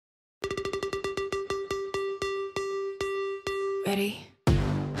Betty.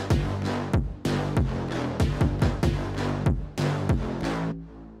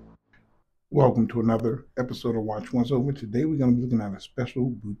 Welcome to another episode of Watch Once Over. Today we're going to be looking at a special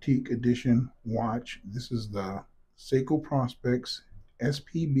boutique edition watch. This is the Seiko Prospex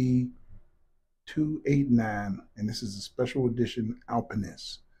SPB289, and this is a special edition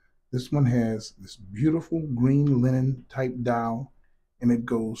Alpinist. This one has this beautiful green linen type dial, and it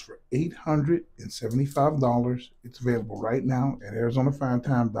goes for $875. It's available right now at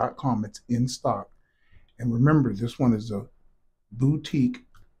ArizonaFineTime.com. It's in stock. And remember, this one is a boutique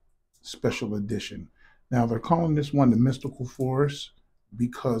special edition. Now they're calling this one the Mystical Forest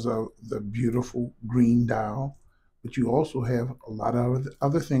because of the beautiful green dial, but you also have a lot of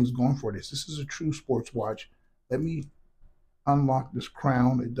other things going for this. This is a true sports watch. Let me unlock this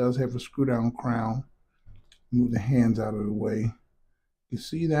crown. It does have a screw down crown. Move the hands out of the way. You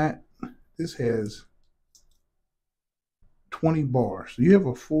see that? This has 20 bars. So you have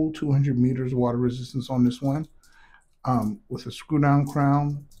a full 200 meters water resistance on this one with a screw down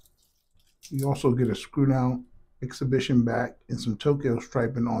crown. You also get a screw down exhibition back and some Tokyo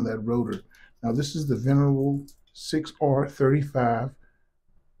striping on that rotor. Now this is the venerable 6R35,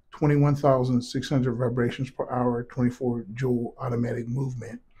 21,600 vibrations per hour, 24 joule automatic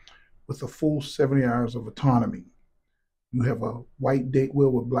movement with a full 70 hours of autonomy. You have a white date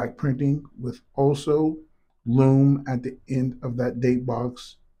wheel with black printing with also loom at the end of that date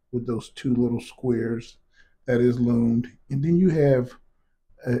box with those two little squares that is loomed. And then you have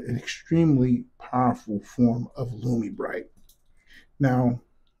an extremely powerful form of Lumi Bright. Now,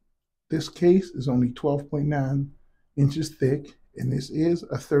 this case is only 12.9 inches thick, and this is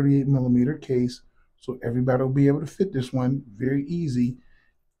a 38 millimeter case, so everybody will be able to fit this one very easy.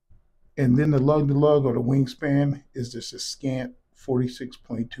 And then the lug-to-lug or the wingspan is just a scant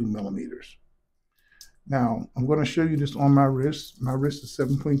 46.2 millimeters. Now, I'm going to show you this on my wrist. My wrist is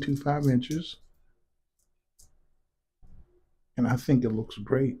 7.25 inches. And I think it looks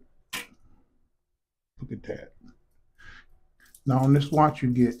great. Look at that. Now on this watch, you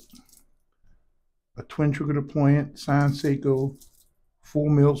get a twin trigger deployant, signed Seiko, full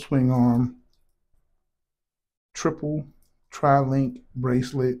milled swing arm, triple tri-link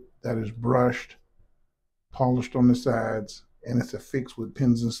bracelet that is brushed, polished on the sides, and it's affixed with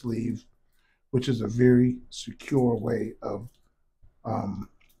pins and sleeves, which is a very secure way of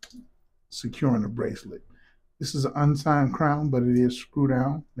securing a bracelet. This is an unsigned crown, but it is screw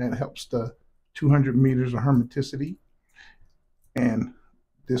down. That helps the 200 meters of hermeticity. And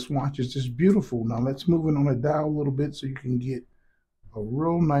this watch is just beautiful. Now let's move it on a dial a little bit so you can get a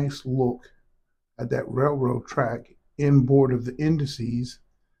real nice look at that railroad track inboard of the indices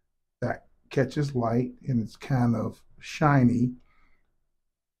that catches light, and it's kind of shiny.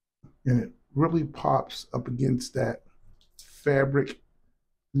 And it really pops up against that fabric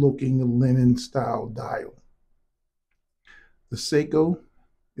looking linen style dial. The Seiko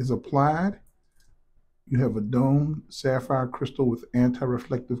is applied. You have a dome sapphire crystal with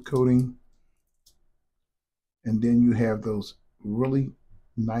anti-reflective coating. And then you have those really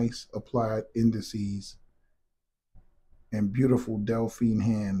nice applied indices and beautiful Delphine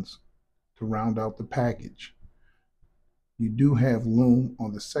hands to round out the package. You do have loom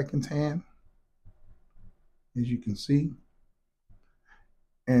on the second hand, as you can see.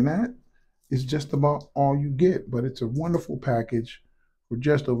 And that is just about all you get, but it's a wonderful package for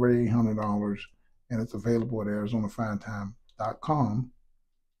just over $800, and it's available at ArizonaFineTime.com.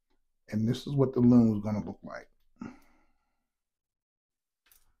 And this is what the loom is going to look like. Let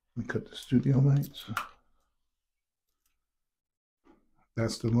me cut the studio lights.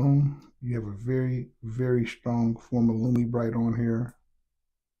 That's the loom. You have a very, very strong form of Lumi Bright on here.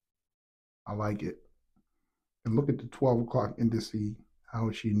 I like it. And look at the 12 o'clock indice, how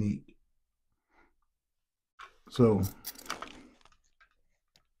it's unique. So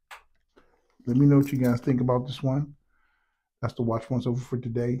let me know what you guys think about this one. That's the Watch Once Over for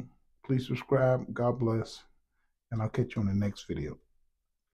today. Please subscribe. God bless. And I'll catch you on the next video.